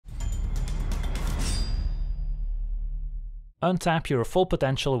Untap your full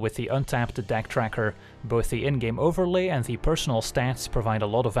potential with the Untapped Deck Tracker. Both the in-game overlay and the personal stats provide a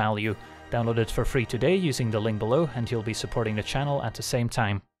lot of value. Download it for free today using the link below and you'll be supporting the channel at the same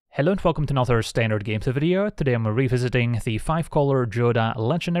time. Hello and welcome to another Standard Games video. Today I'm revisiting the 5-color Jodah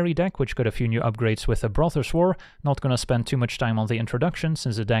legendary deck, which got a few new upgrades with the Brothers War. Not gonna spend too much time on the introduction,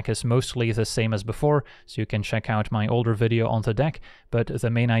 since the deck is mostly the same as before, so you can check out my older video on the deck, but the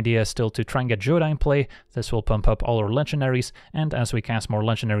main idea is still to try and get Jodah in play. This will pump up all our legendaries, and as we cast more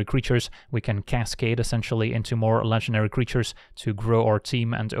legendary creatures, we can cascade essentially into more legendary creatures to grow our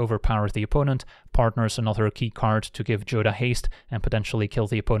team and overpower the opponent. Partner's another key card to give Jodah haste and potentially kill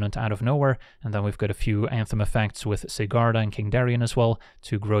the opponent out of nowhere, and then we've got a few Anthem effects with Sigarda and King Darien as well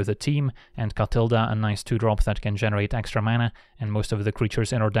to grow the team, and Catilda, a nice 2-drop that can generate extra mana, and most of the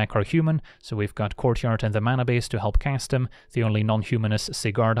creatures in our deck are human, so we've got Courtyard and the mana base to help cast them. The only non-human is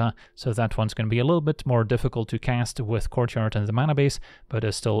Sigarda, so that one's going to be a little bit more difficult to cast with Courtyard and the mana base, but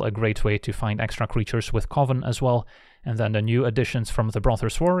is still a great way to find extra creatures with Coven as well. And then the new additions from the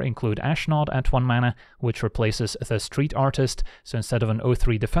Brothers War include Ashnod at 1 mana, which replaces the Street Artist. So instead of an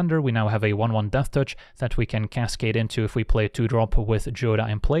 0/3 defender, we now have a 1/1 Death Touch that we can cascade into if we play a 2-drop with Jodah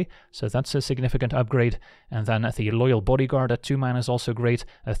in play. So that's a significant upgrade. And then the Loyal Bodyguard at 2 mana is also great.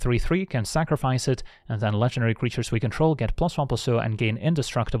 A 3/3 can sacrifice it, and then legendary creatures we control get +1/+0 and gain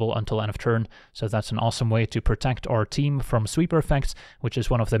indestructible until end of turn. So that's an awesome way to protect our team from sweeper effects, which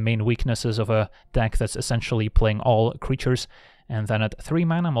is one of the main weaknesses of a deck that's essentially playing all creatures. And then at 3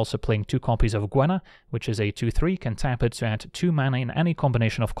 mana, I'm also playing 2 copies of Gwenna, which is a 2/3, can tap it to add 2 mana in any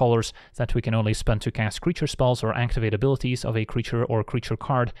combination of colors that we can only spend to cast creature spells or activate abilities of a creature or creature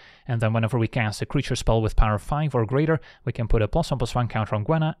card. And then whenever we cast a creature spell with power 5 or greater, we can put a +1/+1 counter on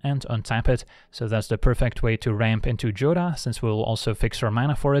Gwenna and untap it. So that's the perfect way to ramp into Jodah, since we'll also fix our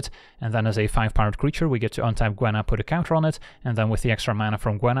mana for it. And then as a 5-powered creature, we get to untap Gwenna, put a counter on it, and then with the extra mana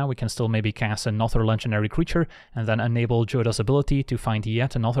from Gwenna, we can still maybe cast another legendary creature, and then enable Jodah's ability to find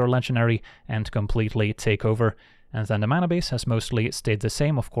yet another legendary and completely take over. And then the mana base has mostly stayed the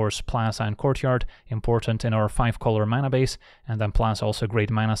same. Of course, Plaza and Courtyard important in our 5-color mana base, and then Plaza also great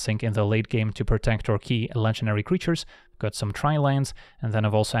mana sink in the late game to protect our key legendary creatures. Got some tri-lands, and then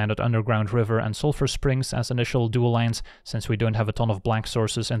I've also added Underground River and Sulphur Springs as initial dual lands, since we don't have a ton of black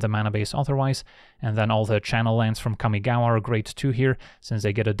sources in the mana base otherwise. And then all the channel lands from Kamigawa are great too here, since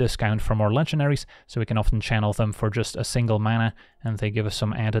they get a discount from our legendaries, so we can often channel them for just a single mana, and they give us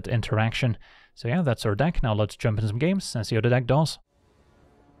some added interaction. So yeah, that's our deck. Now let's jump into some games and see how the deck does.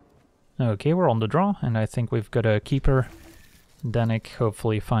 Okay, we're on the draw, and I think we've got a keeper. Danik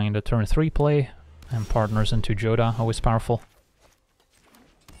hopefully find a turn 3 play, and partners into Jodah, always powerful.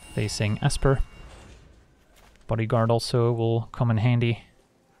 Facing Esper. Bodyguard also will come in handy.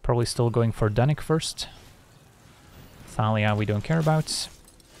 Probably still going for Danik first. Thalia we don't care about.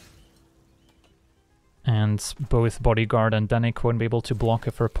 And both Bodyguard and Danik won't be able to block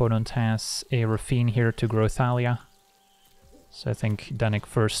if our opponent has a Rafine here to grow Thalia. So I think Danik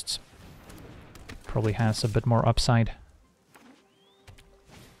first probably has a bit more upside.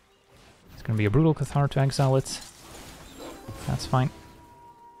 It's going to be a Brutal Cathar to exile it. That's fine.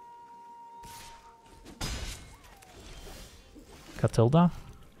 Catilda.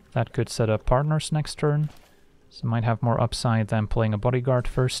 That could set up partners next turn. So might have more upside than playing a Bodyguard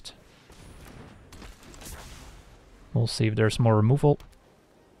first. We'll see if there's more removal.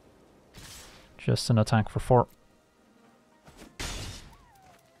 Just an attack for 4.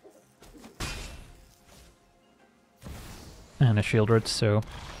 And a Shieldred, so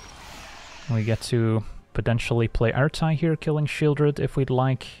we get to potentially play Artai here, killing Shieldred if we'd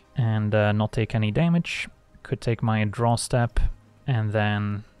like, and not take any damage. Could take my draw step, and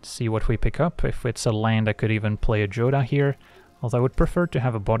then see what we pick up. If it's a land, I could even play a Jodah here, although I would prefer to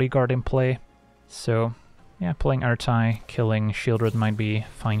have a Bodyguard in play. So yeah, playing Artai, killing Shieldred might be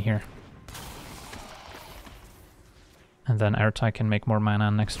fine here. And then Artai can make more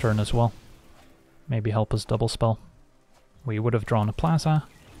mana next turn as well. Maybe help us double spell. We would have drawn a Plaza,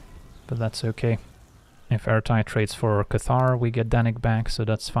 but that's okay. If Artai trades for Cathar, we get Danik back, so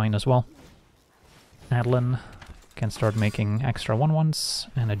that's fine as well. Adlin can start making extra 1/1s,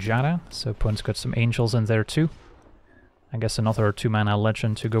 and a Jodah, so opponent's got some angels in there too. I guess another 2-mana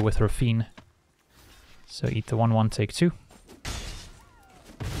legend to go with Rafine. So eat the 1/1, take 2.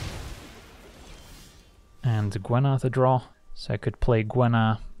 And Gwenna the draw. So I could play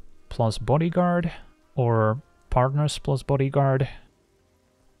Gwenna plus Bodyguard, or partners plus Bodyguard,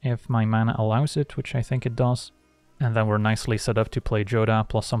 if my mana allows it, which I think it does. And then we're nicely set up to play Jodah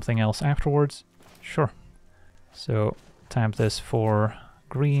plus something else afterwards. Sure. So tap this for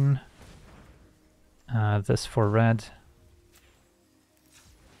green, this for red,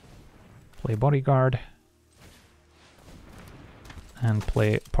 Play Bodyguard. And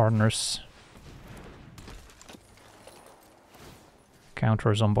play Partners.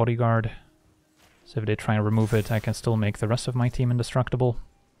 Counters on Bodyguard. So if they try and remove it, I can still make the rest of my team indestructible.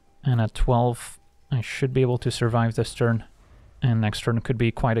 And at 12, I should be able to survive this turn. And next turn could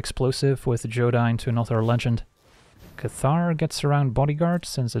be quite explosive with Jodah into another legend. Cathar gets around Bodyguard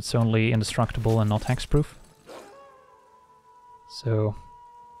since it's only indestructible and not hexproof. So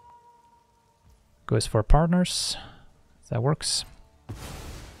goes for Partners. That works.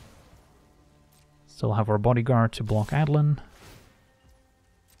 Still have our Bodyguard to block Adlin.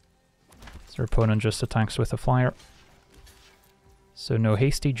 So our opponent just attacks with a flyer. So no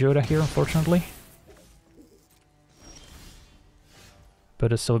hasty Jodah here, unfortunately.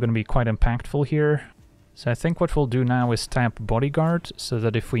 But it's still going to be quite impactful here. So I think what we'll do now is tap Bodyguard, so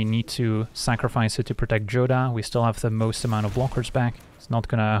that if we need to sacrifice it to protect Jodah, we still have the most amount of blockers back. It's not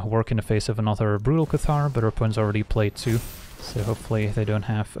going to work in the face of another Brutal Cathar, but our opponent's already played 2. So hopefully they don't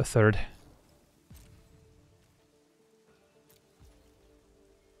have a third.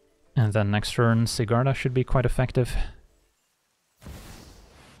 And then next turn, Sigarda should be quite effective.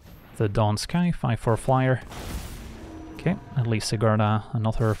 The Dawn Sky, 5/4 flyer. Okay, at least Sigarda,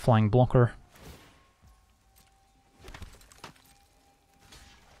 another flying blocker.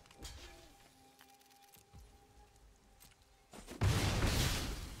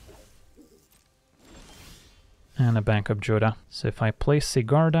 And a backup Jodah. So if I play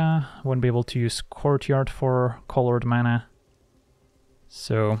Sigarda, I won't be able to use Courtyard for colored mana.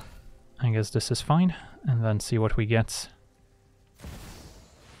 So I guess this is fine. And then see what we get.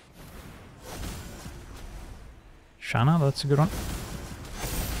 Shanna, that's a good one.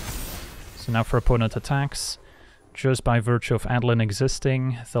 So now for opponent attacks, just by virtue of Adlin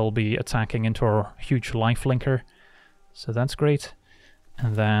existing, they'll be attacking into our huge lifelinker. So that's great.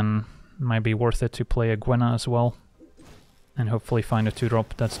 And then might be worth it to play a Gwenna as well. And hopefully find a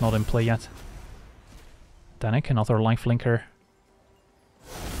 2-drop that's not in play yet. Danik, another lifelinker.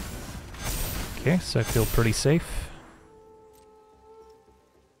 Okay, so I feel pretty safe.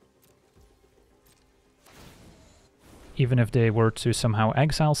 Even if they were to somehow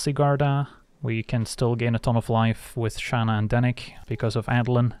exile Sigarda, we can still gain a ton of life with Shanna and Danik because of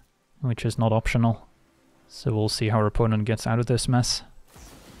Adlin, which is not optional. So we'll see how our opponent gets out of this mess.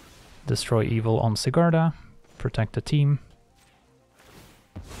 Destroy evil on Sigarda, protect the team.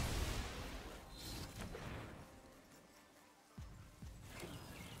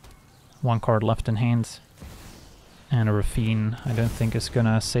 One card left in hand. And a Rafine I don't think is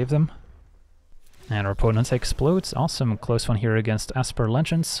gonna save them. And our opponent explodes. Awesome, close one here against Esper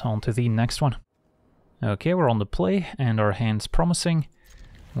Legends. On to the next one. Okay, we're on the play, and our hand's promising.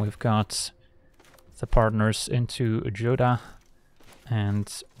 We've got the Partners into Jodah,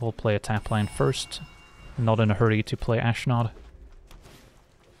 and we'll play a tap line first. Not in a hurry to play Ashnod.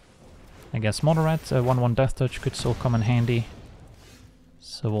 I guess Moderate, a 1/1 Death Touch could still come in handy.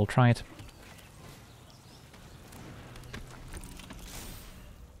 So we'll try it.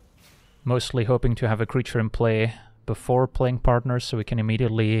 Mostly hoping to have a creature in play before playing Partners so we can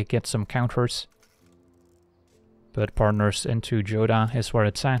immediately get some counters. But Partners into Jodah is where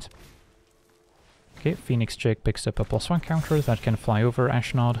it's at. Okay, Phoenix Chick picks up a +1 counter that can fly over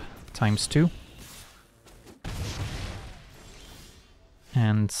Ashnod ×2.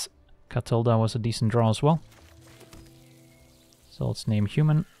 And Catilda was a decent draw as well. So let's name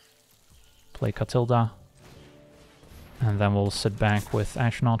Human, play Catilda, and then we'll sit back with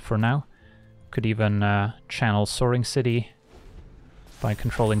Ashnod for now. Could even channel Soaring City by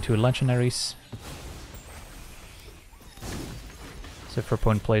controlling 2 legendaries. So if our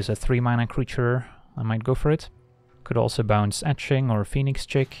opponent plays a 3-mana creature, I might go for it. Could also bounce Etching or Phoenix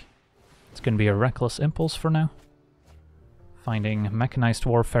Chick. It's going to be a Reckless Impulse for now. Finding Mechanized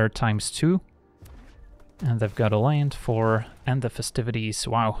Warfare ×2. And they've got a land for End the Festivities.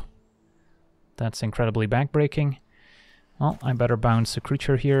 Wow. That's incredibly backbreaking. Well, I better bounce a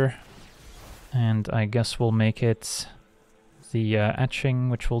creature here. And I guess we'll make it the Etching,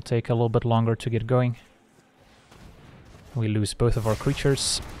 which will take a little bit longer to get going. We lose both of our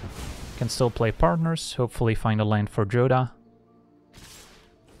creatures. Can still play Partners, hopefully find a land for Jodah.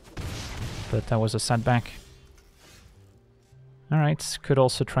 But that was a setback. Alright, could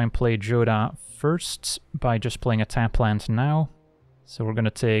also try and play Jodah first by just playing a tap land now. So we're gonna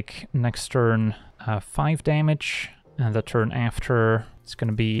take next turn 5 damage, and the turn after it's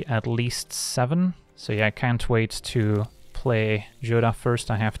gonna be at least 7. So yeah, I can't wait to play Jodah first,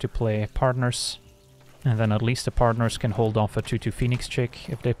 I have to play Partners. And then at least the Partners can hold off a 2/2 Phoenix Chick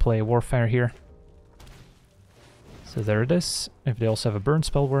if they play Warfare here. So there it is. If they also have a burn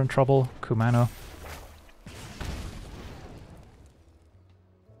spell, we're in trouble. Kumano.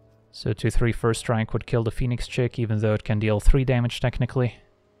 So 2/3 first strike would kill the Phoenix chick, even though it can deal 3 damage technically.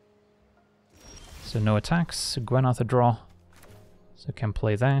 So no attacks. Gwenna the draw. So can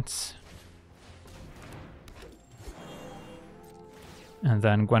play that. And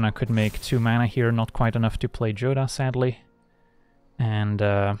then Gwenna could make 2 mana here, not quite enough to play Jodah, sadly. And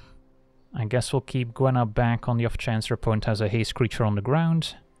I guess we'll keep Gwenna back on the off chance her opponent has a haste creature on the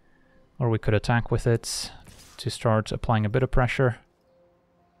ground. Or we could attack with it to start applying a bit of pressure.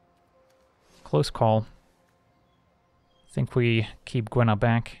 Close call. I think we keep Gwenna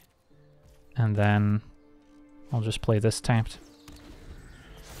back. And then I'll just play this tapped.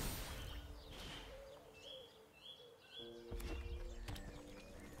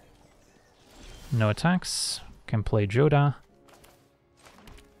 No attacks. Can play Jodah.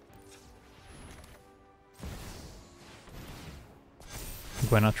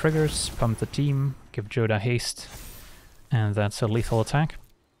 Gwenna triggers, pump the team, give Jodah haste, and that's a lethal attack.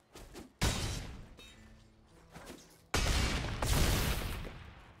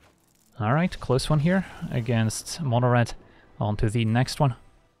 Alright, close one here against Mono Red. On to the next one.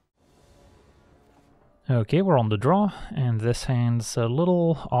 Okay, we're on the draw, and this hand's a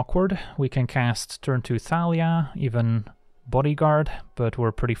little awkward. We can cast turn 2 Thalia, even Bodyguard, but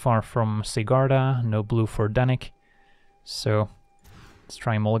we're pretty far from Sigarda, no blue for Danik. So let's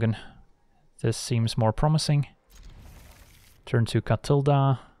try Mulligan. This seems more promising. Turn 2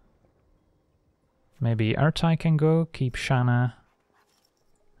 Katilda. Maybe Artai can go, keep Shanna,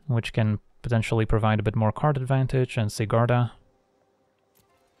 which can potentially provide a bit more card advantage, and Sigarda.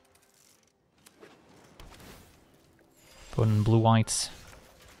 Put in blue-whites.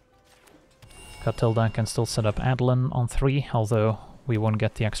 Katilda can still set up Adeline on 3, although we won't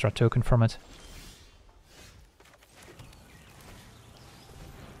get the extra token from it.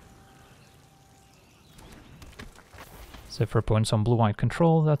 So for opponents on blue-white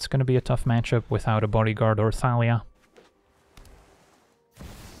control, that's going to be a tough matchup without a Bodyguard or Thalia.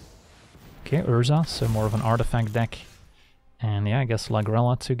 Okay, Urza, so more of an artifact deck. And yeah, I guess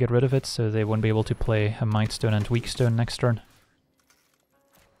Lagrella to get rid of it, so they won't be able to play a Mightstone and Weakstone next turn.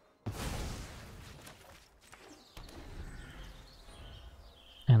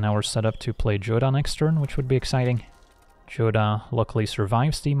 And now we're set up to play Jodah next turn, which would be exciting. Jodah luckily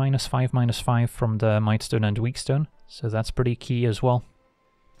survives the -5/-5 from the Mightstone and Weakstone, so that's pretty key as well.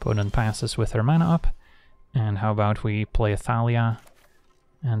 Opponent passes with her mana up, and how about we play a Thalia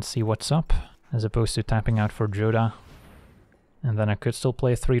and see what's up, as opposed to tapping out for Jodah. And then I could still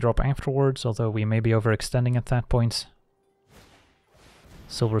play a 3-drop afterwards, although we may be overextending at that point.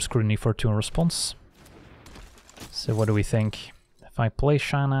 Silver Scrutiny for 2 in response. So what do we think? If I play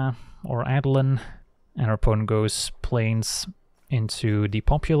Shanna or Adeline, and our opponent goes Plains into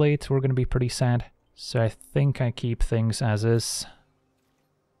Depopulate, we're going to be pretty sad. So I think I keep things as is,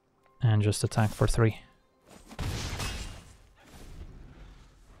 and just attack for 3.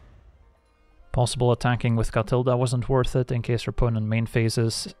 Possible attacking with Katilda wasn't worth it in case our opponent main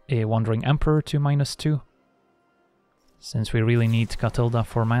phases a Wandering Emperor to -2. Since we really need Katilda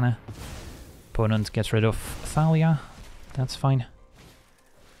for mana. Opponent gets rid of Thalia, that's fine.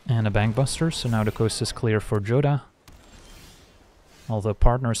 And a Bankbuster, so now the coast is clear for Jodah. Although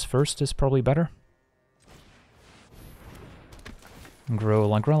Partners first is probably better. Grow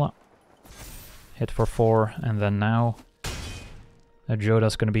Lagrella. Hit for 4, and then now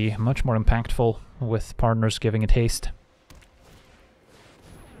Jodah's going to be much more impactful with Partners giving it haste.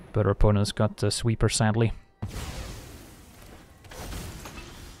 But our opponent's got the Sweeper, sadly.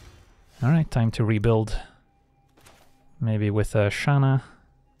 Alright, time to rebuild. Maybe with Shanna.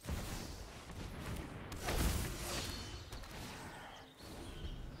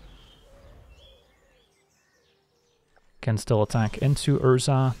 Can still attack into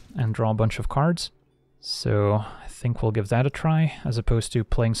Urza and draw a bunch of cards. So I think we'll give that a try, as opposed to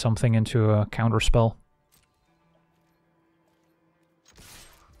playing something into a counterspell.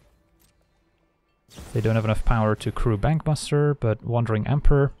 They don't have enough power to crew Bankbuster, but Wandering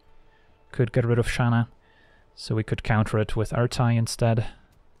Emperor could get rid of Shanna, so we could counter it with Artai instead.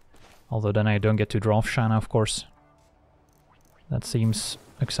 Although then I don't get to draw off Shanna, of course. That seems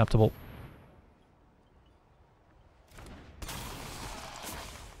acceptable.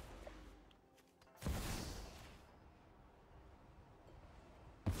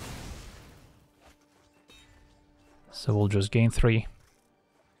 So we'll just gain 3.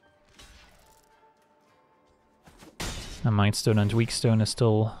 A Mightstone and Weakstone is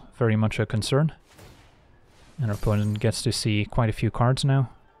still very much a concern. And our opponent gets to see quite a few cards now.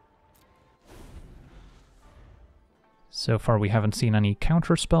 So far we haven't seen any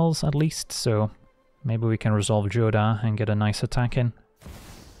counter spells at least, so maybe we can resolve Jodah and get a nice attack in.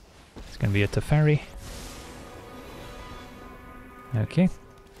 It's gonna be a Teferi. Okay.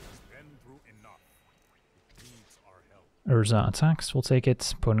 Urza attacks, we'll take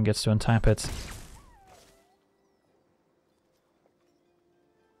it. Opponent gets to untap it.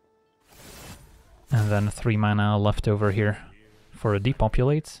 And then 3 mana left over here for a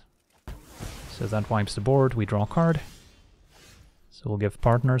depopulate. So that wipes the board, we draw a card. So we'll give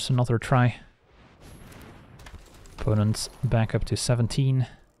partners another try. Opponent's back up to 17.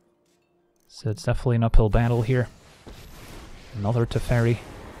 So it's definitely an uphill battle here. Another Teferi.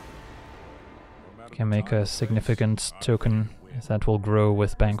 Can make a significant token that will grow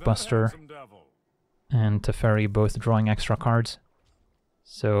with Bankbuster and Teferi both drawing extra cards.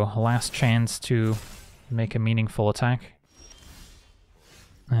 So last chance to make a meaningful attack.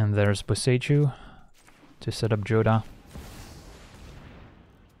 And there's Boseiju to set up Jodah.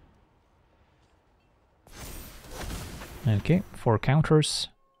 Okay, 4 counters.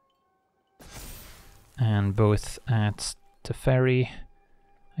 And both at Teferi.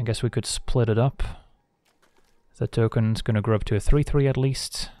 I guess we could split it up. The token's gonna grow up to a 3/3 at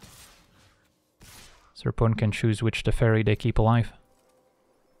least. So opponent can choose which Teferi they keep alive.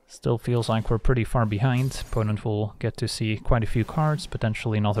 Still feels like we're pretty far behind. Opponent will get to see quite a few cards,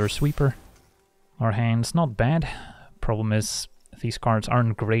 potentially another sweeper. Our hand's not bad. Problem is, these cards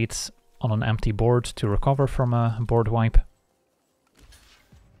aren't great on an empty board to recover from a board wipe.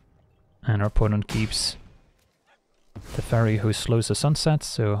 And our opponent keeps Teferi, who slows the sunset,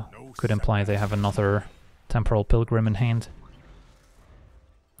 so could imply they have another Temporal Pilgrim in hand.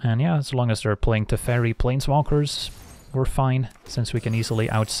 And yeah, as long as they're playing Teferi Planeswalkers, we're fine, since we can easily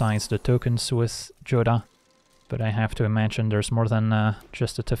outsize the tokens with Jodah. But I have to imagine there's more than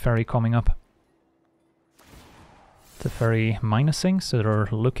just a Teferi coming up. Teferi minusing, so they're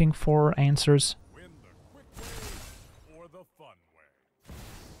looking for answers.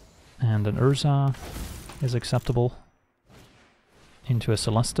 And an Urza is acceptable. Into a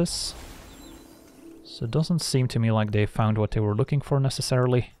Celestis. So it doesn't seem to me like they found what they were looking for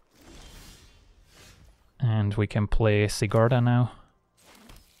necessarily. And we can play Sigarda now.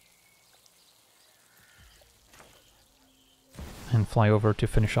 And fly over to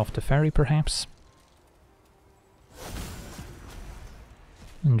finish off Teferi perhaps.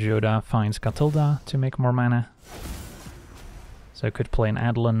 And Jodah finds Katilda to make more mana. So I could play an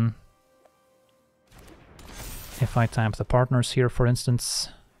Adeline. If I tap the partners here, for instance,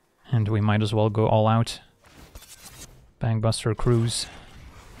 and we might as well go all out. Bankbuster Cruise,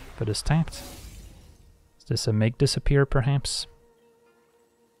 but is tapped. Is this a make disappear, perhaps?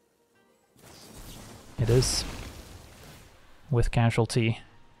 It is. With casualty.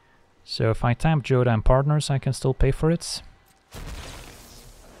 So if I tap Jodah and partners, I can still pay for it.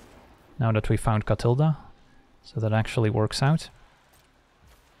 Now that we found Katilda, so that actually works out.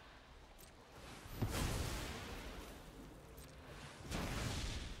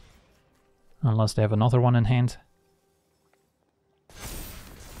 Unless they have another one in hand.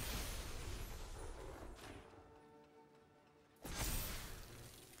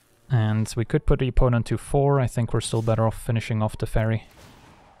 And we could put the opponent to 4. I think we're still better off finishing off Teferi.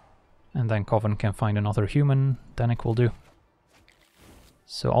 And then Coven can find another human. Danik will do.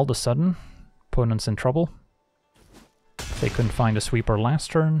 So all of a sudden, opponent's in trouble. They couldn't find a sweeper last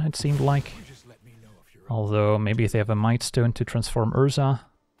turn, it seemed like. Although maybe they have a Might Stone to transform Urza.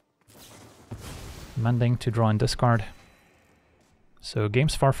 Mending to draw and discard. So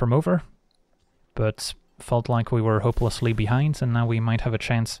game's far from over, but felt like we were hopelessly behind and now we might have a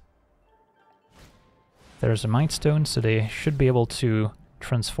chance. There's a Might Stone, so they should be able to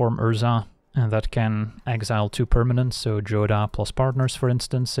transform Urza, and that can exile 2 permanents, so Jodah plus partners for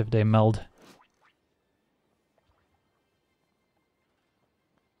instance, if they meld.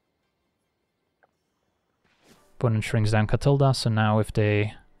 Opponent shrinks down Katilda, so now if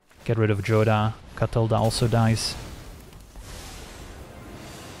they get rid of Jodah, Katilda also dies.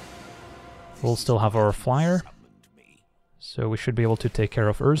 We'll still have our flyer, so we should be able to take care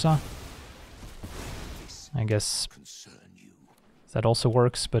of Urza. I guess that also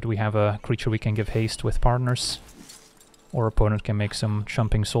works, but we have a creature we can give haste with partners. Or opponent can make some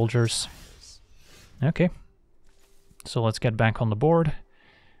jumping soldiers. Okay, so let's get back on the board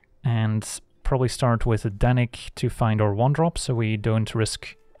and probably start with a Danik to find our 1-drop, so we don't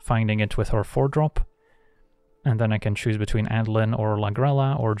risk finding it with our 4-drop. And then I can choose between Adeline or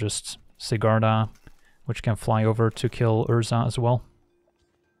Lagrella, or just Sigarda, which can fly over to kill Urza as well.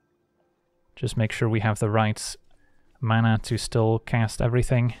 Just make sure we have the right mana to still cast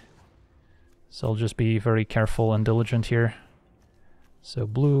everything. So I'll just be very careful and diligent here. So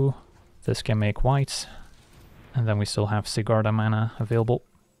blue, this can make white, and then we still have Sigarda mana available.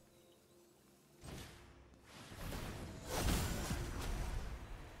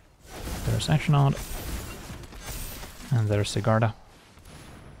 There's Ashnod, and there's Sigarda,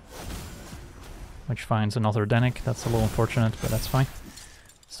 which finds another Danik. That's a little unfortunate, but that's fine.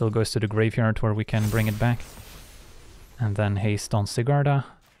 Still goes to the graveyard where we can bring it back. And then haste on Sigarda.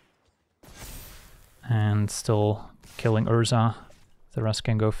 And still killing Urza. The rest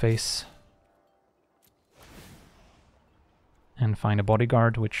can go face. And find a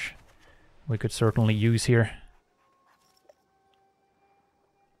Bodyguard, which we could certainly use here.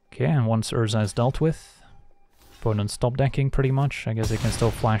 Okay, and once Urza is dealt with, opponents stop decking pretty much. I guess they can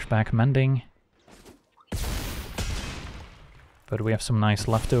still flashback Mending. But we have some nice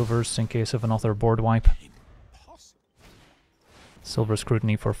leftovers in case of another board wipe. Silver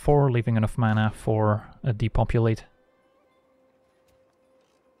Scrutiny for 4, leaving enough mana for a depopulate.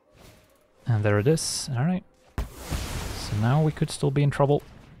 And there it is. Alright. So now we could still be in trouble.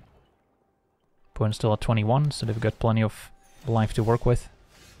 Opponent's still at 21, so they've got plenty of life to work with.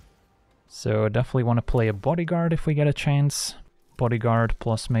 So definitely want to play a Bodyguard if we get a chance. Bodyguard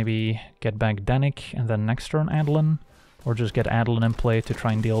plus maybe get back Danik and then next turn Adeline. Or just get Adeline in play to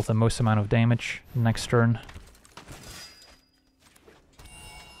try and deal the most amount of damage next turn.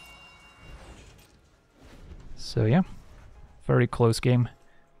 So yeah, very close game.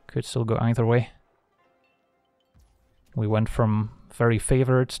 Could still go either way. We went from very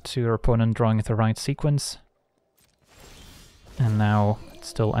favored to our opponent drawing the right sequence. And now it's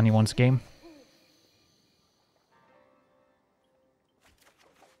still anyone's game.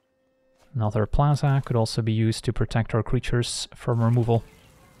 Another Plaza could also be used to protect our creatures from removal.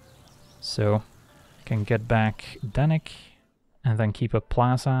 So, can get back Danik and then keep a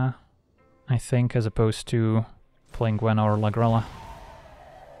Plaza, I think, as opposed to playing Gwenna or Lagrella.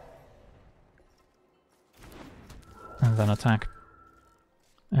 And then attack.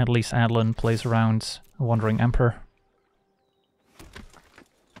 At least Adeline plays around a Wandering Emperor.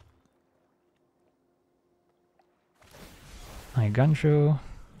 Ganjo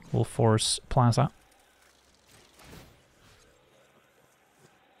will force Plaza.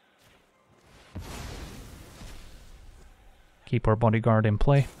 Keep our Bodyguard in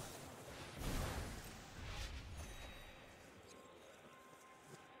play.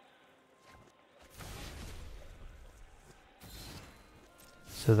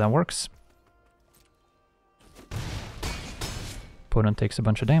 So that works. Opponent takes a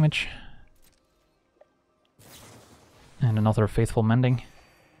bunch of damage. And another Faithful Mending.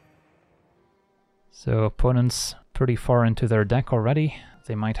 So opponent's pretty far into their deck already.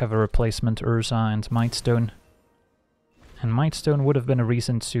 They might have a replacement Urza and Mightstone. And Mightstone would have been a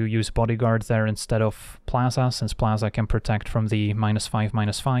reason to use Bodyguard there instead of Plaza, since Plaza can protect from the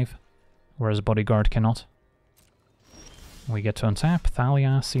 -5/-5, whereas Bodyguard cannot. We get to untap.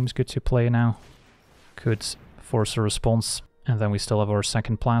 Thalia seems good to play now. Could force a response, and then we still have our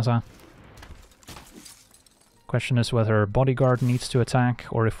second Plaza. Question is whether Bodyguard needs to attack,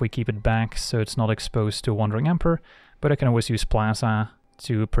 or if we keep it back so it's not exposed to Wandering Emperor, but I can always use Plaza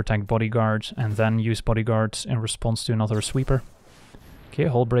to protect Bodyguard, and then use Bodyguard in response to another sweeper. Okay,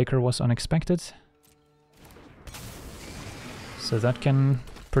 Hullbreaker was unexpected. So that can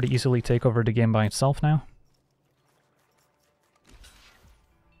pretty easily take over the game by itself now.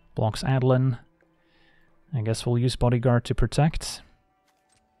 Blocks Adeline. I guess we'll use Bodyguard to protect.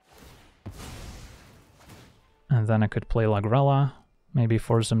 And then I could play Lagrella, maybe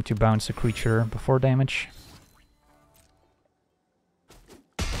force them to bounce a creature before damage.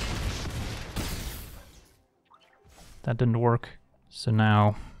 That didn't work. So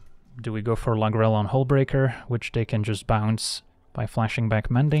now, do we go for Lagrella on Hullbreaker, which they can just bounce by flashing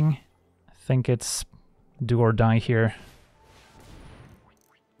back Mending? I think it's do or die here.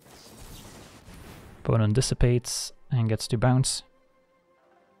 Opponent dissipates and gets to bounce.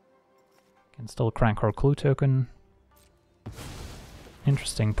 Can still crack our clue token.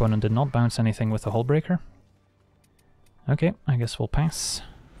 Interesting, opponent did not bounce anything with the Hullbreaker. Okay, I guess we'll pass.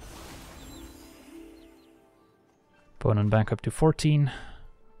 Opponent back up to 14.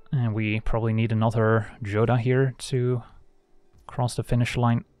 And we probably need another Jodah here to cross the finish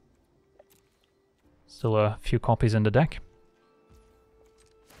line. Still a few copies in the deck.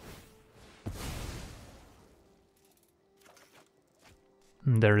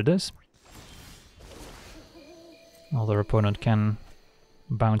 And there it is. Other opponent can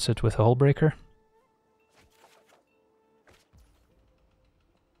bounce it with a Hullbreaker.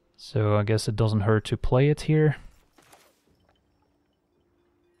 So I guess it doesn't hurt to play it here.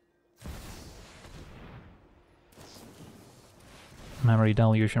 Memory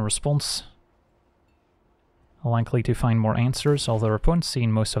Deluge in response. Likely to find more answers, although our opponent's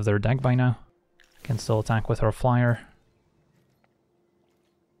seen most of their deck by now. Can still attack with our flyer.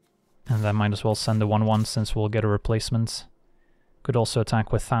 And then might as well send the 1/1 since we'll get a replacement. Could also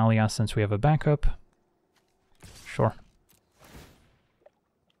attack with Thalia since we have a backup. Sure.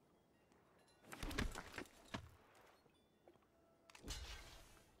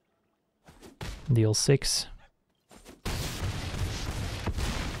 Deal 6.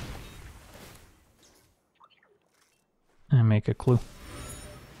 And make a clue.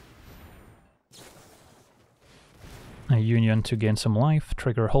 A Union to gain some life,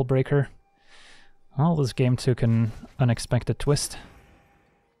 trigger Hullbreaker. Well, this game took an unexpected twist.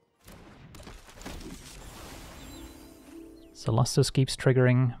 Celestus keeps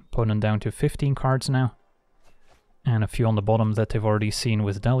triggering, opponent down to 15 cards now. And a few on the bottom that they've already seen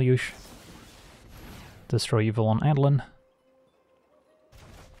with Deluge. Destroy Evil on Adeline.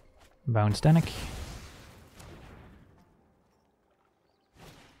 Bounce Danik.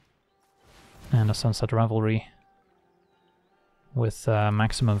 And a Sunset Revelry with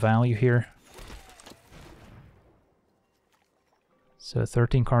maximum value here. So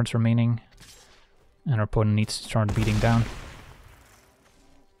 13 cards remaining, and our opponent needs to start beating down.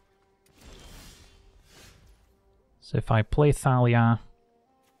 So if I play Thalia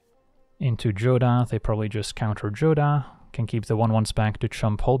into Jodah, they probably just counter Jodah, can keep the 1/1s back to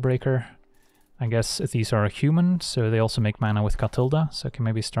chump Hullbreaker. I guess these are human, so they also make mana with Catilda, so I can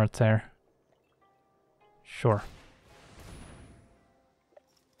maybe start there. Sure.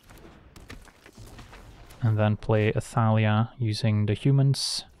 And then play a Thalia using the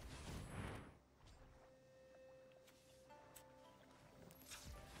humans.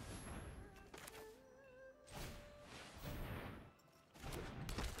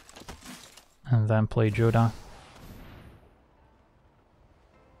 And then play Jodah.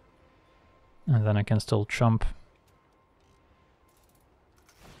 And then I can still chump.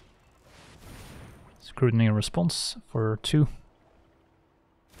 Scrutiny response for 2.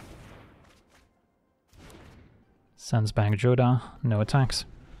 Sends back Jodah, no attacks.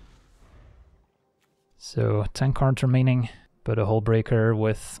 So 10 cards remaining, but a Hullbreaker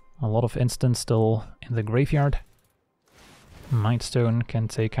with a lot of instants still in the graveyard. Mightstone can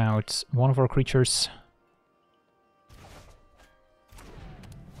take out one of our creatures.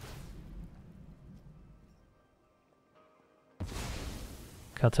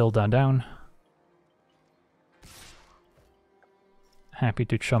 Catilda down. Happy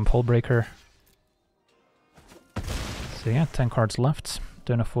to chump Hullbreaker. So yeah, 10 cards left.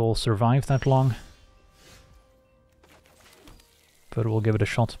 Don't know if we'll survive that long. But we'll give it a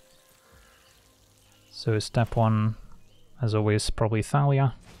shot. So step 1, as always, probably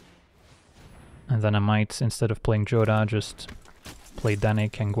Thalia. And then I might, instead of playing Jodah, just play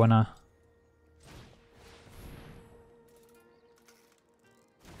Danik and Gwenna.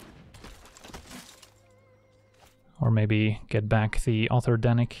 Or maybe get back the other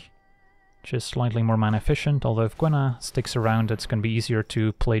Danik. Just slightly more mana efficient, although if Gwenna sticks around it's going to be easier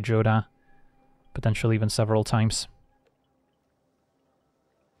to play Jodah, potentially even several times.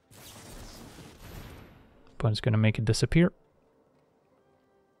 Opponent's going to make it disappear.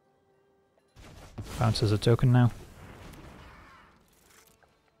 Bounces a token now.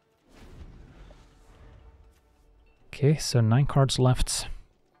 Okay, so 9 cards left.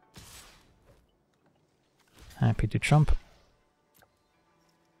 Happy to chump.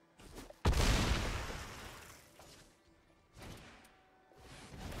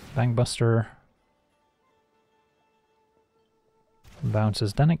 Bankbuster.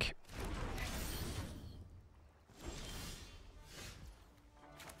 Bounces Danik.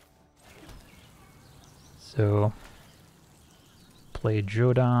 So play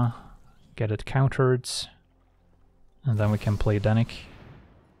Jodah, get it countered, and then we can play Danik.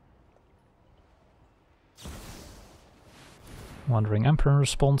 Wandering Emperor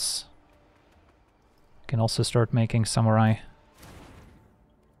response. Can also start making Samurai.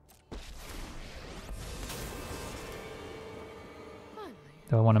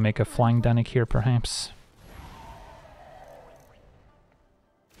 Do I want to make a flying Danik here, perhaps?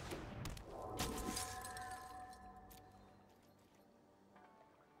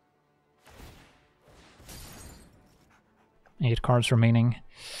 Eight cards remaining.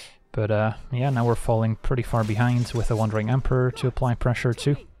 But yeah, now we're falling pretty far behind with the Wandering Emperor to apply pressure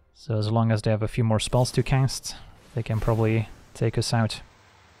to. So as long as they have a few more spells to cast, they can probably take us out.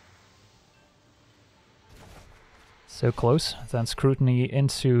 So close. That Scrutiny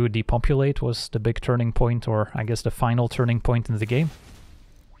into Depopulate was the big turning point, or I guess the final turning point in the game.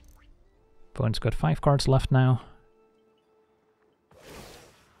 Opponent's got 5 cards left now.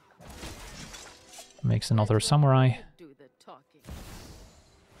 Makes another samurai.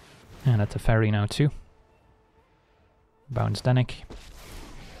 And at the ferry now too. Bounce Danik.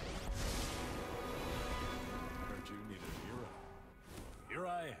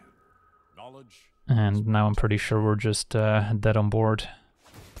 And now I'm pretty sure we're just dead on board.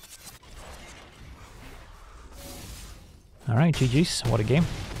 Alright, GG's, what a game.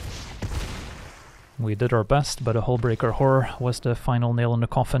 We did our best, but a Hullbreaker Horror was the final nail in the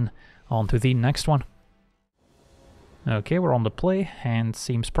coffin. On to the next one. Okay, we're on the play, and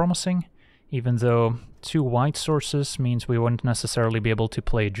seems promising, even though 2 white sources means we wouldn't necessarily be able to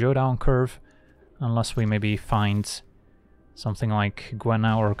play Jodah on curve, unless we maybe find something like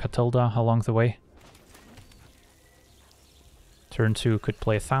Gwenna or Catilda along the way. Turn 2 could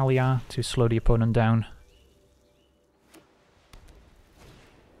play Thalia to slow the opponent down.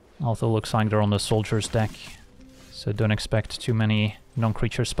 Although looks like they're on the Soldiers deck, so don't expect too many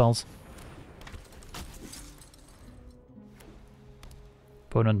non-creature spells.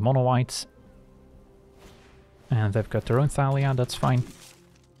 Opponent mono white. And they've got their own Thalia, that's fine.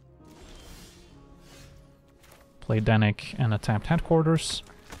 Play Danik and a tapped Headquarters.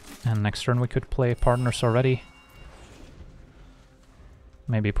 And next turn we could play Partners already.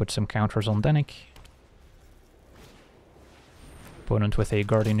 Maybe put some counters on Danik. Opponent with a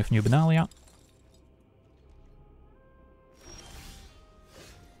Guardian of New Benalia.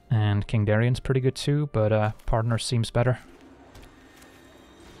 And King Darian's pretty good too, but Partner seems better.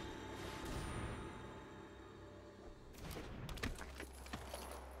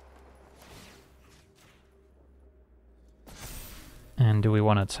 And do we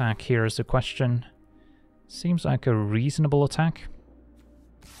want to attack here is the question. Seems like a reasonable attack.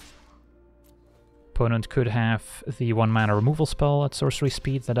 Opponent could have the 1-mana removal spell at sorcery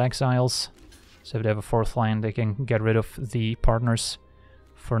speed that exiles. So if they have a 4th land, they can get rid of the Partners.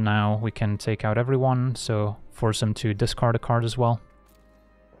 For now, we can take out everyone, so force them to discard a card as well.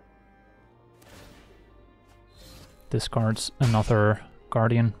 Discards another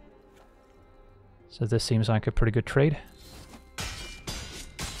Guardian. So this seems like a pretty good trade.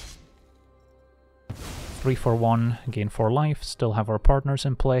 3 for 1, gain 4 life, still have our Partners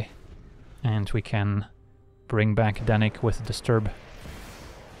in play. And we can bring back Danik with Disturb.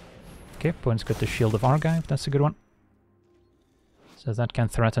 Okay, opponent's got the Shield of Argive, that's a good one. So that can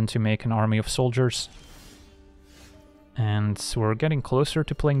threaten to make an army of soldiers. And we're getting closer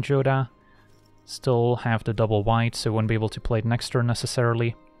to playing Jodah. Still have the double white, so won't be able to play it next turn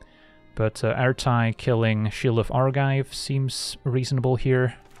necessarily. But Ertai killing Shield of Argive seems reasonable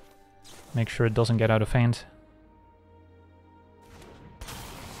here. Make sure it doesn't get out of hand.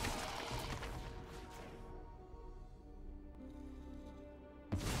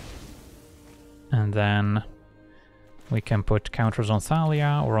 And then we can put counters on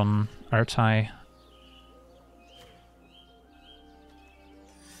Thalia or on Ertai.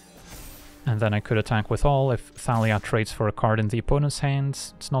 And then I could attack with all if Thalia trades for a card in the opponent's hand.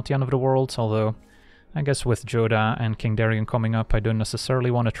 It's not the end of the world, although I guess with Jodah and King Darian coming up, I don't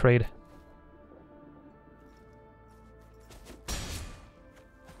necessarily want to trade.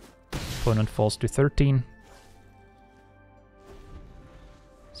 Opponent falls to 13.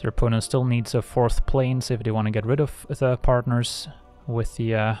 Their opponent still needs a 4th Plains if they want to get rid of the Partners with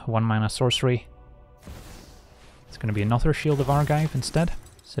the 1-mana sorcery. It's going to be another Shield of Argive instead.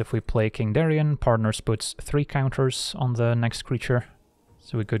 So if we play King Darian, Partners puts 3 counters on the next creature.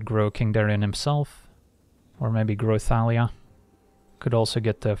 So we could grow King Darian himself, or maybe grow Thalia. Could also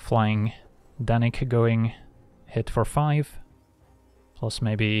get the flying Danik going, hit for 5, plus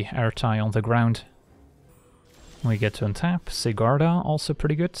maybe Ertai on the ground. We get to untap. Sigarda, also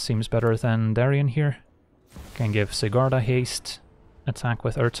pretty good. Seems better than Darian here. Can give Sigarda haste, attack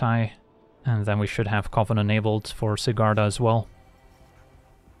with Ertai, and then we should have Coven enabled for Sigarda as well.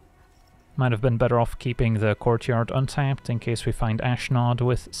 Might have been better off keeping the Courtyard untapped in case we find Ashnod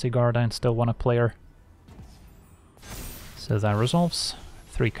with Sigarda and still want a player. So that resolves.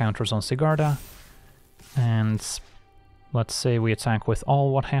 3 counters on Sigarda. And let's say we attack with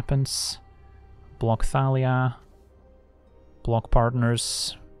all, what happens? Block Thalia. Block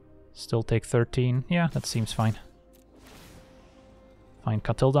Partners, still take 13. Yeah, that seems fine. Find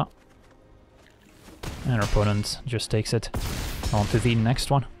Catilda. And our opponent just takes it. On to the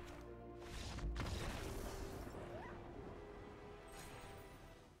next one.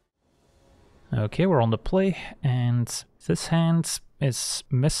 Okay, we're on the play, and this hand is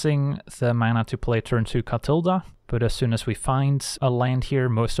missing the mana to play turn 2 Catilda, but as soon as we find a land here,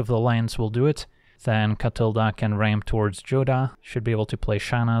 most of the lands will do it. Then Catilda can ramp towards Jodah, should be able to play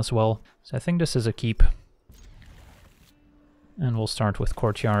Shanna as well. So I think this is a keep. And we'll start with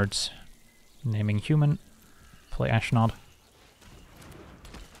Courtyards. Naming human. Play Ashnod.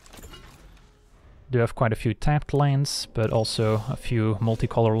 Do have quite a few tapped lands, but also a few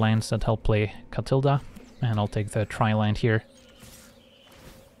multicolor lands that help play Katilda. And I'll take the tri-land here.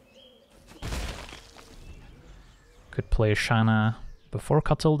 Could play Shanna before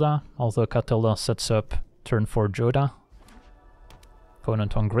Katilda, although Katilda sets up turn 4 Jodah.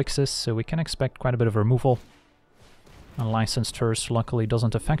 Opponent on Grixis, so we can expect quite a bit of removal. Unlicensed Hearse luckily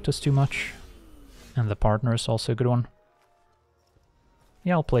doesn't affect us too much. And the partner is also a good one.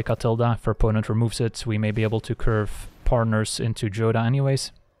 Yeah, I'll play Katilda. If our opponent removes it, we may be able to curve partners into Jodah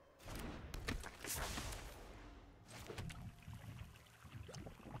anyways.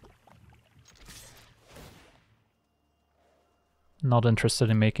 Not interested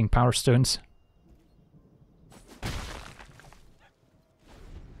in making Power Stones.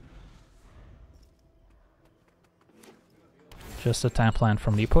 Just a tap land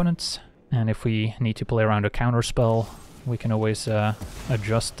from the opponents. And if we need to play around a counter spell, we can always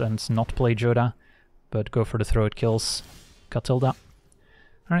adjust and not play Jodah, but go for the throw, it kills Katilda.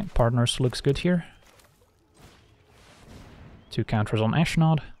 Alright, partners looks good here. 2 counters on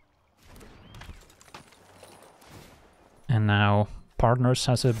Ashnod. And now partners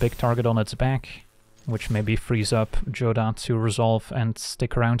has a big target on its back, which maybe frees up Jodah to resolve and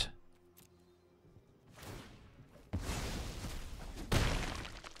stick around.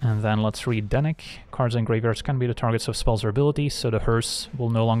 And then let's read Dennick. Cards and graveyards can be the targets of spells or abilities, so the Hearse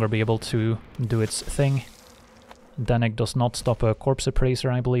will no longer be able to do its thing. Dennick does not stop a Corpse Appraiser,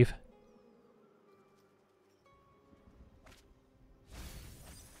 I believe.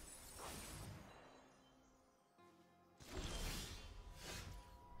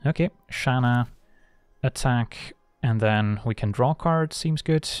 Okay, Shanna, attack, and then we can draw cards, seems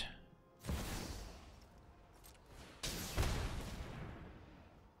good.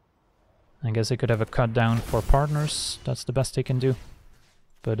 I guess they could have a cut down for partners, that's the best they can do.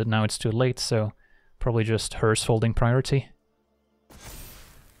 But now it's too late, so probably just Hearse holding priority.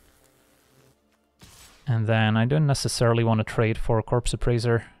 And then I don't necessarily want to trade for Corpse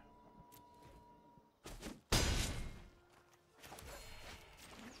Appraiser.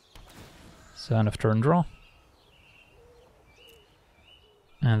 So end of turn draw.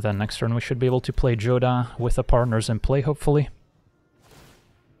 And then next turn we should be able to play Jodah with the partners in play, hopefully.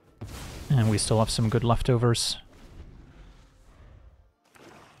 And we still have some good leftovers.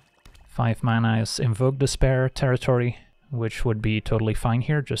 5 mana is Invoke Despair territory, which would be totally fine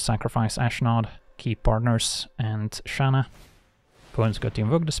here. Just sacrifice Ashnod, keep partners, and Shanna. Opponent's got the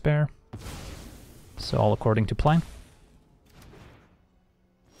Invoke Despair. So all according to plan.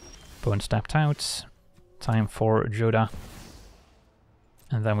 Opponent's tapped out. Time for Jodah.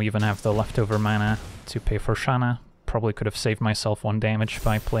 And then we even have the leftover mana to pay for Shanna. Probably could have saved myself 1 damage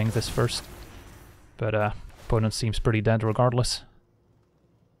by playing this first. But opponent seems pretty dead regardless.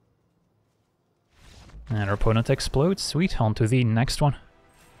 And our opponent explodes. Sweet, on to the next one.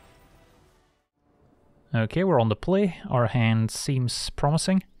 Okay, we're on the play. Our hand seems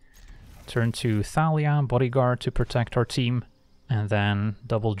promising. Turn to Thalia, Bodyguard to protect our team. And then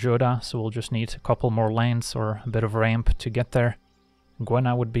double Jodah, so we'll just need a couple more lands or a bit of ramp to get there.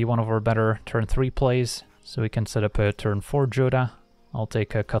 Gwenna would be one of our better turn 3 plays. So we can set up a turn 4 Jodah. I'll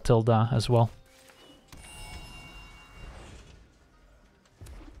take a Katilda as well.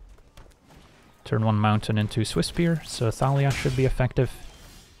 Turn 1 Mountain into Swiftspear, so Thalia should be effective.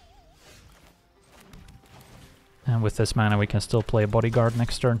 And with this mana we can still play Bodyguard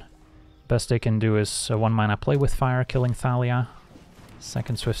next turn. Best they can do is a 1 mana play with fire, killing Thalia.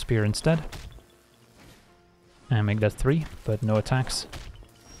 Second Swiftspear instead. And make that 3, but no attacks.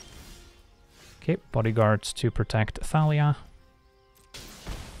 Okay, Bodyguards to protect Thalia.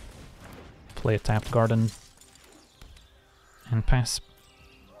 Play a tapped garden. And pass.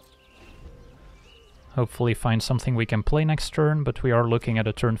 Hopefully find something we can play next turn, but we are looking at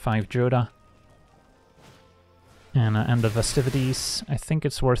a turn 5 Jodah. And end of festivities. I think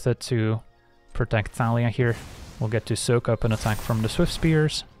it's worth it to protect Thalia here. We'll get to soak up an attack from the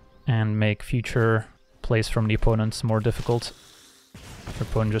Swiftspears and make future plays from the opponents more difficult. Our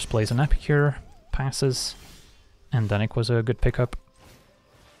opponent just plays an Epicure. Passes, and Dennick was a good pickup.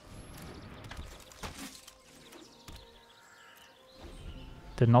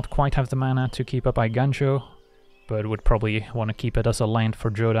 Did not quite have the mana to keep up Eiganjo, but would probably want to keep it as a land for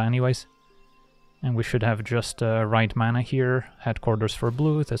Jodah anyways. And we should have just right mana here, headquarters for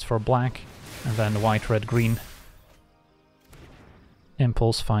blue, this for black, and then white, red, green.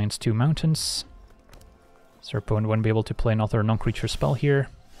 Impulse finds 2 mountains. So our opponent won't be able to play another non-creature spell here.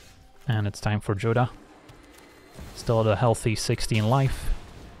 And it's time for Jodah. Still at a healthy 16 life.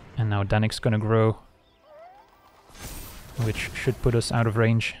 And now Danik's gonna grow, which should put us out of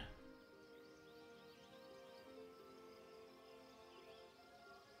range.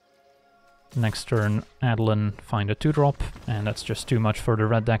 Next turn, Adeline find a 2-drop, and that's just too much for the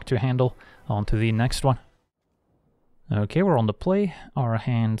red deck to handle. On to the next one. Okay, we're on the play. Our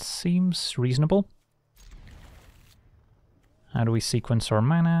hand seems reasonable. How do we sequence our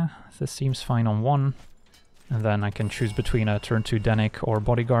mana? This seems fine on 1. And then I can choose between a turn 2 Danik or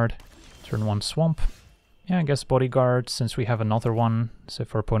Bodyguard. Turn 1 Swamp. Yeah, I guess Bodyguard, since we have another one, so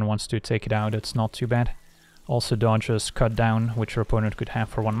if our opponent wants to take it out, it's not too bad. Also dodges Cut Down, which our opponent could have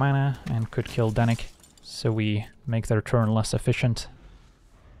for 1 mana, and could kill Danik. So we make their turn less efficient.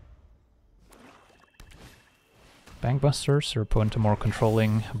 Bankbusters, our opponent a more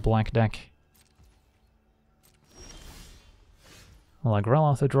controlling black deck.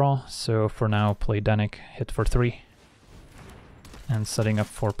 Lagrella the draw, so for now play Danik, hit for 3. And setting up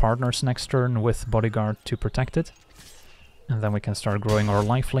for partners next turn with Bodyguard to protect it. And then we can start growing our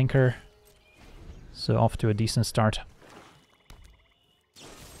lifelinker. So off to a decent start.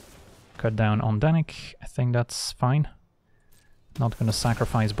 Cut down on Danik, I think that's fine. Not gonna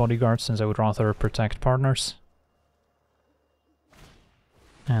sacrifice Bodyguard since I would rather protect partners.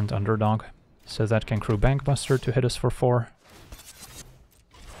 And Underdog, so that can crew Bankbuster to hit us for 4.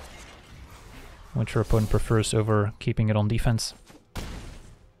 Which our opponent prefers over keeping it on defense.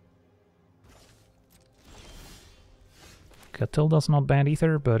 Catilda's not bad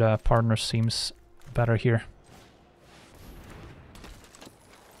either, but partner seems better here.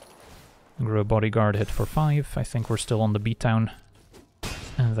 Grow Bodyguard, hit for 5. I think we're still on the beatdown.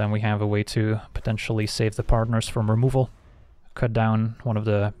 And then we have a way to potentially save the partners from removal. Cut down, one of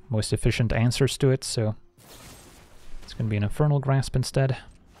the most efficient answers to it, so it's going to be an Infernal Grasp instead.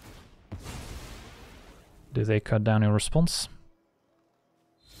 Do they cut down in response?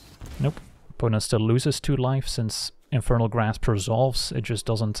 Nope. Opponent still loses 2 life since Infernal Grasp resolves, it just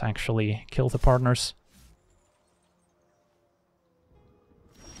doesn't actually kill the partners.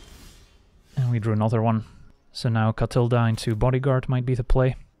 And we drew another one. So now Catilda into Bodyguard might be the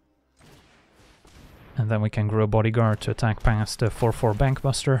play. And then we can grow Bodyguard to attack past the 4/4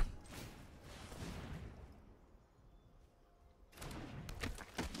 Bankbuster.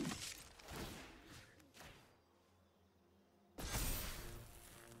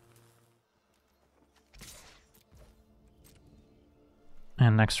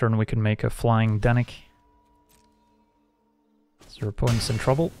 And next turn we can make a flying Danik. So our opponent's in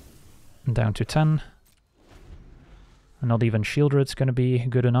trouble. Down to 10. Not even Shieldred's going to be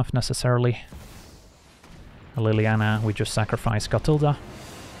good enough necessarily. Liliana, we just sacrifice Catilda.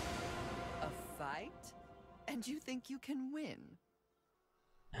 A fight? And you think you can win?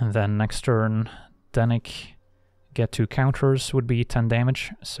 And then next turn, Danik get 2 counters would be 10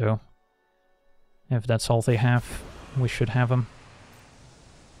 damage, so if that's all they have, we should have them.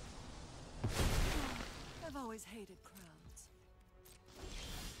 I've always hated crowns.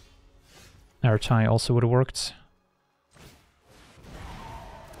 Airtie also would have worked.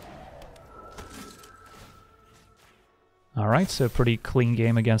 Alright, so pretty clean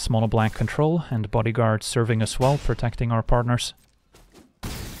game against mono black control, and Bodyguard serving us well, protecting our partners.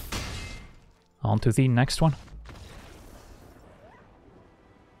 On to the next one.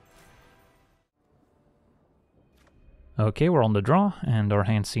 Okay, we're on the draw, and our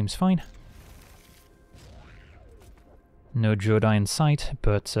hand seems fine. No Jodah in sight,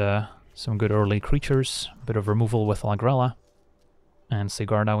 but some good early creatures, bit of removal with Lagrella. And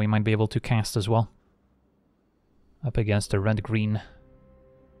Sigarda we might be able to cast as well. Up against a red-green,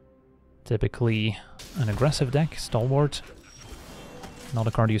 typically an aggressive deck, Stalwart. Not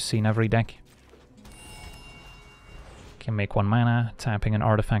a card you see in every deck. Can make 1 mana, tapping an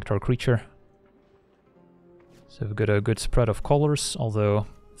artifact or creature. So we've got a good spread of colors, although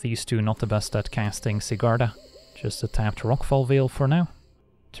these two not the best at casting Sigarda. Just a tapped Rockfall Veil for now.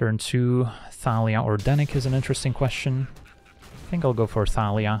 Turn 2, Thalia or Danik is an interesting question. I think I'll go for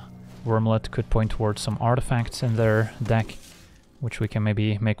Thalia. Wormlet could point towards some artifacts in their deck, which we can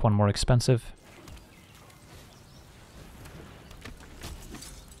maybe make 1 more expensive.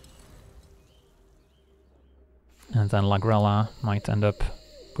 And then Lagrella might end up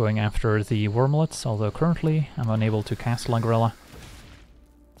going after the Wormlets, although currently I'm unable to cast Lagrella.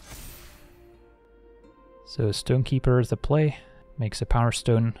 So Stonekeeper the play, makes a Power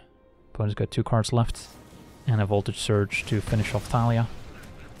Stone. Opponent's got 2 cards left, and a Voltage Surge to finish off Thalia.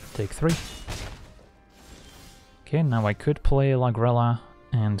 Take 3. Okay, now I could play Lagrella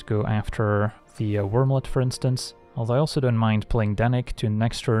and go after the Wormlet, for instance. Although I also don't mind playing Danik to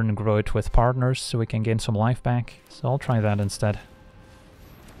next turn grow it with partners so we can gain some life back. So I'll try that instead.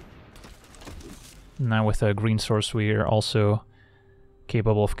 Now with a green source we are also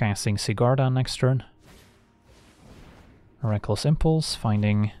capable of casting Sigarda next turn. A Reckless Impulse,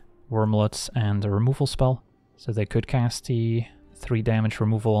 finding Wormlets and a removal spell. So they could cast the 3 damage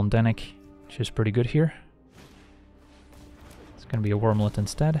removal on Dennick, which is pretty good here. It's gonna be a Wormlet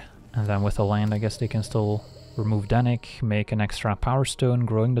instead. And then with a land I guess they can still remove Dennick, make an extra Power Stone,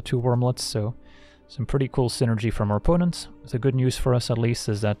 growing the 2 Wormlets, so some pretty cool synergy from our opponents. The good news for us at least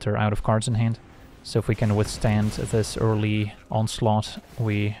is that they're out of cards in hand. So if we can withstand this early onslaught,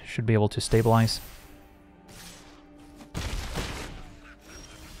 we should be able to stabilize.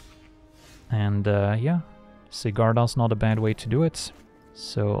 And yeah, Sigarda's not a bad way to do it.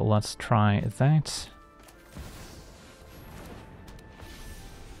 So let's try that.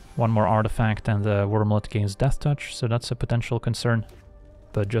 One more artifact and the Wormlet gains Death Touch, so that's a potential concern.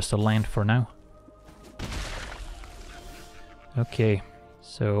 But just a land for now. Okay,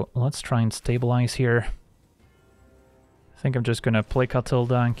 so let's try and stabilize here. I think I'm just gonna play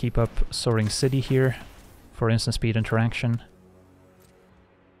Catilda and keep up Soaring City here for instant speed interaction.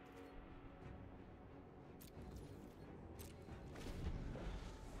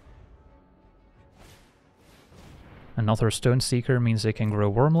 Another Stone Seeker means they can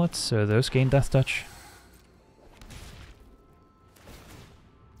grow Wormlets, so those gain Death Touch.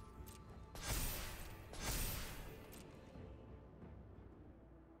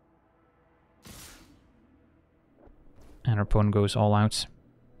 And our opponent goes all out.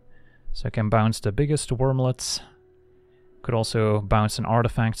 So I can bounce the biggest Wormlets. Could also bounce an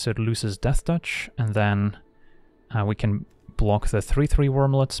artifact so it loses Death Touch, and then we can block the 3/3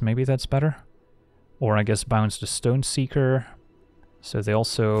 Wormlets, maybe that's better. Or I guess bounce the Stone Seeker, so they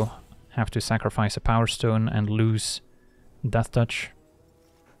also have to sacrifice a Power Stone and lose Death Touch.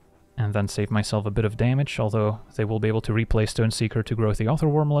 And then save myself a bit of damage, although they will be able to replay Stone Seeker to grow the other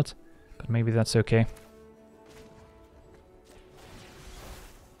Wormlet, but maybe that's okay.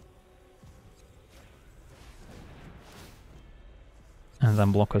 And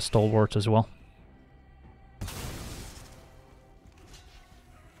then block a Stalwart as well.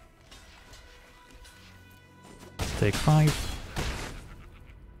 Take 5.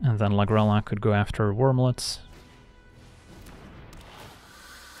 And then Lagrella could go after Wormlets.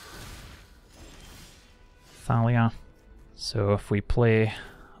 Thalia. So if we play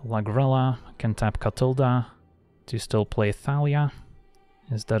Lagrella, I can tap Catilda to still play Thalia.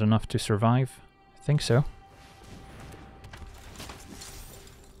 Is that enough to survive? I think so.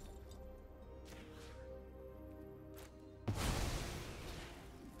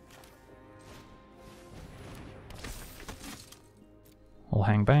 We'll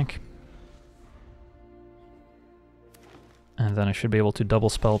hang back. And then I should be able to double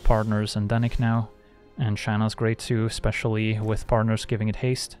spell Partners and Dennick now. And Shanna's great too, especially with Partners giving it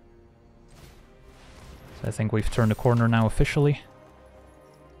haste. So I think we've turned the corner now officially.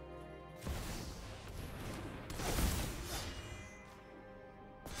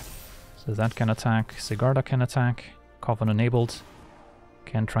 So that can attack, Sigarda can attack, Coven enabled.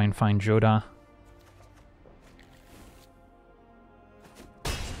 Can try and find Jodah.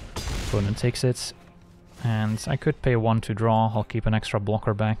 Opponent takes it, and I could pay 1 to draw. I'll keep an extra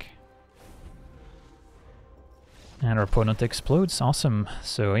blocker back. And our opponent explodes, awesome.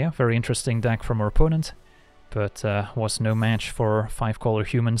 So yeah, very interesting deck from our opponent, but was no match for 5-color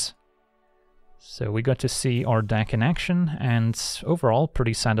humans. So we got to see our deck in action, and overall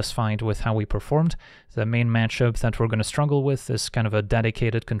pretty satisfied with how we performed. The main matchup that we're going to struggle with is kind of a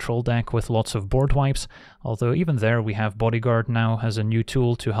dedicated control deck with lots of board wipes, although even there we have Bodyguard now as a new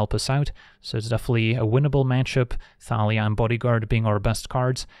tool to help us out, so it's definitely a winnable matchup, Thalia and Bodyguard being our best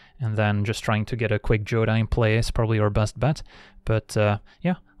cards, and then just trying to get a quick Jodah in play is probably our best bet. But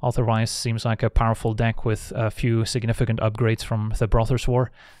yeah, otherwise seems like a powerful deck with a few significant upgrades from the Brothers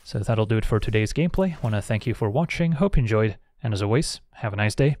War. So that'll do it for today's gameplay. Want to thank you for watching, hope you enjoyed, and as always, have a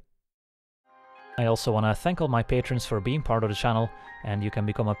nice day. I also want to thank all my patrons for being part of the channel, and you can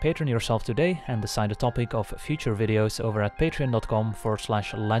become a patron yourself today and decide the topic of future videos over at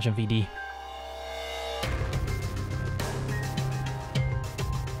patreon.com/LegenVD.